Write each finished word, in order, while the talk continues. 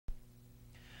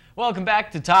Welcome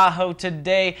back to Tahoe.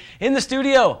 Today in the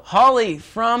studio, Holly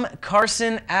from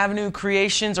Carson Avenue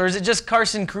Creations, or is it just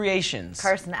Carson Creations?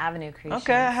 Carson Avenue Creations.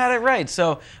 Okay, I had it right.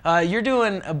 So you're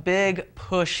doing a big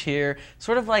push here,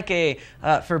 sort of like a,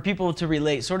 for people to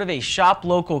relate, sort of a shop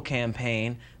local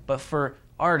campaign, but for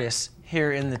artists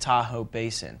here in the Tahoe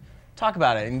Basin. Talk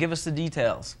about it and give us the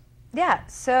details. Yeah,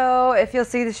 so if you'll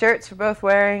see the shirts we're both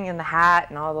wearing and the hat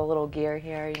and all the little gear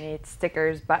here, you need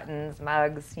stickers, buttons,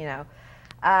 mugs, you know.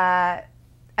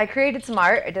 I created some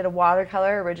art. I did a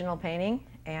watercolor original painting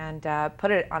and put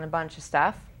it on a bunch of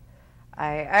stuff.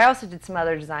 I also did some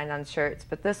other design on shirts,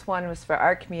 but this one was for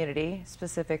our community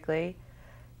specifically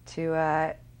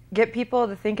to get people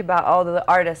to think about all the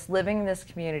artists living in this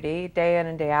community day in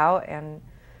and day out, and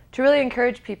to really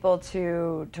encourage people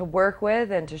to work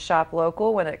with and to shop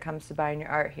local when it comes to buying your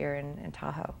art here in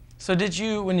Tahoe. So did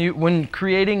you, when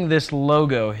creating this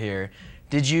logo here,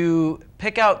 did you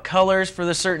pick out colors for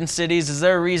the certain cities? Is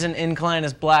there a reason Incline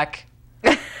is black?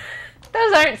 Those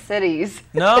aren't cities.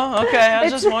 No? Okay, I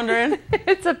was just wondering.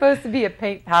 It's supposed to be a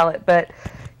paint palette, but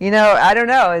you know, I don't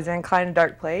know. Is Incline a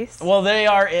dark place? Well, they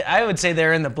are. I would say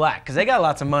they're in the black because they got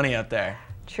lots of money up there.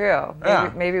 True.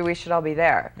 Maybe we should all be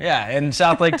there. Yeah, in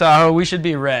South Lake Tahoe, we should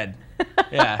be red.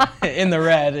 Yeah, in the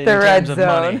red in red terms of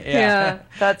zone. money. Yeah,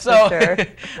 that's so, for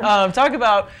sure. Talk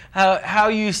about how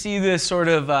you see this sort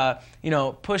of, you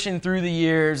know, pushing through the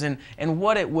years and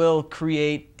what it will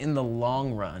create in the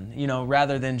long run, you know,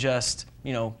 rather than just,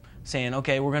 you know, saying,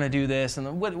 okay, we're going to do this,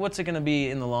 and what's it going to be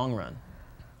in the long run?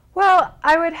 Well,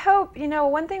 I would hope, you know,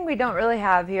 one thing we don't really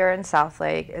have here in South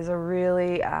Lake is a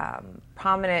really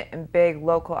prominent and big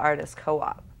local artist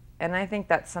co-op. And I think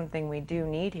that's something we do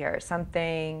need here,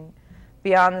 something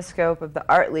beyond the scope of the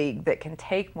Art League that can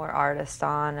take more artists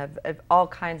on of all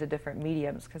kinds of different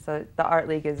mediums, because the Art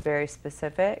League is very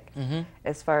specific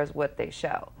as far as what they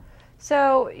show.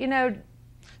 So, you know...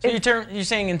 So you're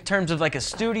saying in terms of like a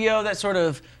studio that sort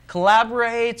of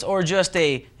collaborates, or just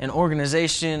an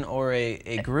organization or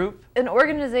a group? An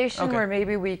organization where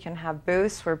maybe we can have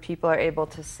booths where people are able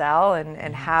to sell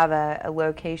and have a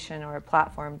location or a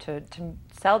platform to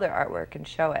sell their artwork and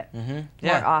show it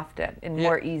more often and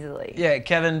more easily. Yeah,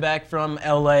 Kevin back from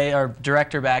LA, our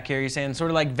director back here, he's saying sort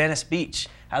of like Venice Beach,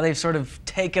 how they've sort of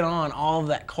taken on all of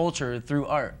that culture through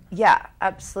art. Yeah,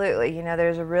 absolutely. You know,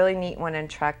 there's a really neat one in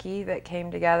Truckee that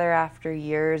came together after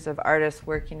years of artists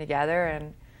working together.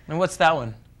 And what's that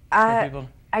one?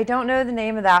 I don't know the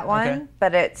name of that one,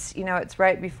 but it's, you know, it's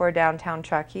right before downtown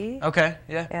Truckee. Okay,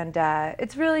 yeah. And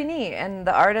it's really neat. And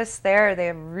the artists there, they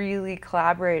have really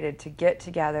collaborated to get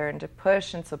together and to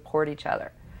push and support each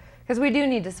other. Because we do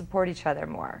need to support each other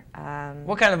more.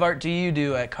 What kind of art do you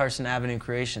do at Carson Avenue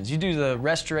Creations? You do the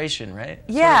restoration, right?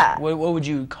 Yeah. So what would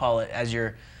you call it as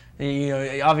your, you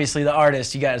know, obviously the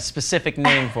artist, you got a specific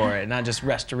name for it, not just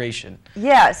restoration.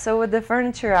 Yeah, so with the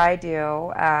furniture I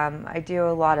do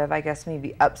a lot of, I guess,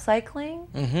 maybe upcycling.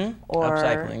 Or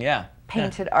upcycling, yeah.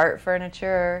 Painted art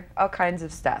furniture, all kinds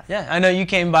of stuff. Yeah, I know you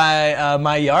came by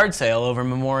my yard sale over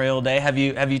Memorial Day. Have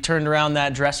you turned around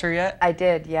that dresser yet? I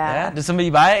did, yeah. Yeah? Did somebody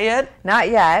buy it yet? Not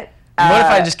yet. What if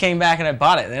I just came back and I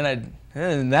bought it?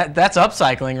 Then that's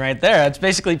upcycling right there. That's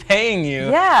basically paying you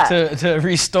to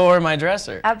restore my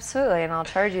dresser. Absolutely, and I'll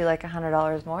charge you like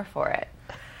 $100 more for it.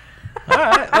 All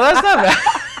right, well that's not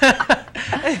bad.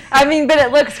 I mean, but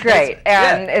it looks great,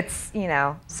 and it's, you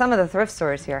know, some of the thrift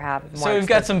stores here have more. So we've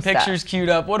got some pictures queued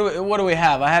up. What do we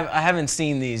have? I haven't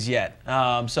seen these yet.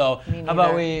 So how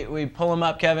about we pull them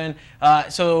up, Kevin?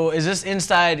 So is this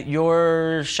inside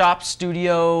your shop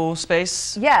studio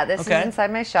space? Yeah, this is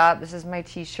inside my shop. This is my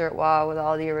T-shirt wall with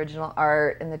all the original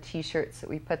art and the T-shirts that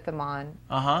we put them on.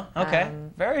 Okay.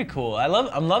 Very cool.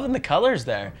 I'm loving the colors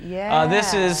there. Yeah.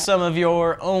 This is some of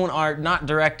your own art, not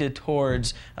directed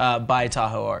towards by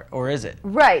Tahoe art, or is it?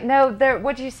 Right. No,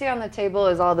 what you see on the table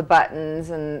is all the buttons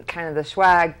and kind of the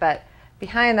swag, but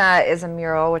behind that is a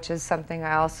mural, which is something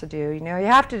I also do. You know, you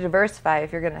have to diversify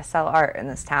if you're going to sell art in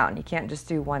this town. You can't just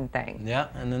do one thing. Yeah,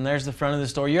 and then there's the front of the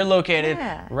store. You're located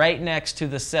right next to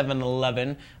the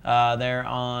 7-Eleven there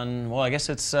on, well, I guess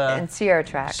it's... in Sierra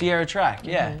Track. Sierra Track,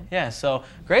 yeah. Yeah, so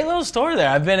great little store there.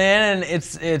 I've been in, and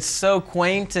it's so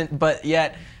quaint, but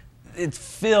yet it's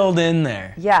filled in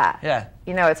there. Yeah. Yeah.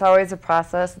 You know, it's always a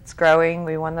process. It's growing.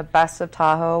 We won the Best of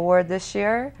Tahoe award this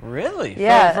year. Really?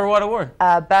 Yeah. For what award?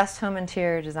 Best Home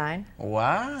Interior Design.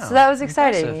 Wow. So that was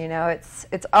exciting. Impressive. You know,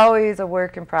 it's always a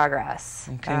work in progress.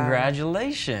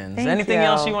 Congratulations. Thank Anything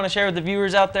else you want to share with the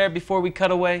viewers out there before we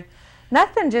cut away?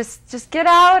 Nothing. Just get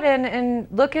out and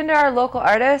look into our local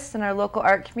artists and our local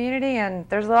art community, and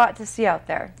there's a lot to see out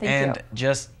there. Thank you. And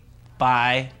just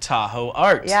by Tahoe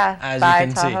Art. Yeah, as by you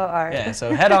can Tahoe see. Art. Yeah,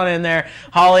 so head on in there.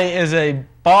 Holly is a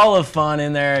ball of fun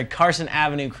in there at Carson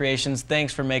Avenue Creations.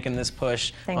 Thanks for making this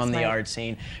push on the Mike. art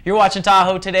scene. You're watching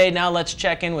Tahoe Today. Now let's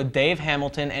check in with Dave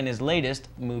Hamilton and his latest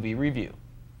movie review.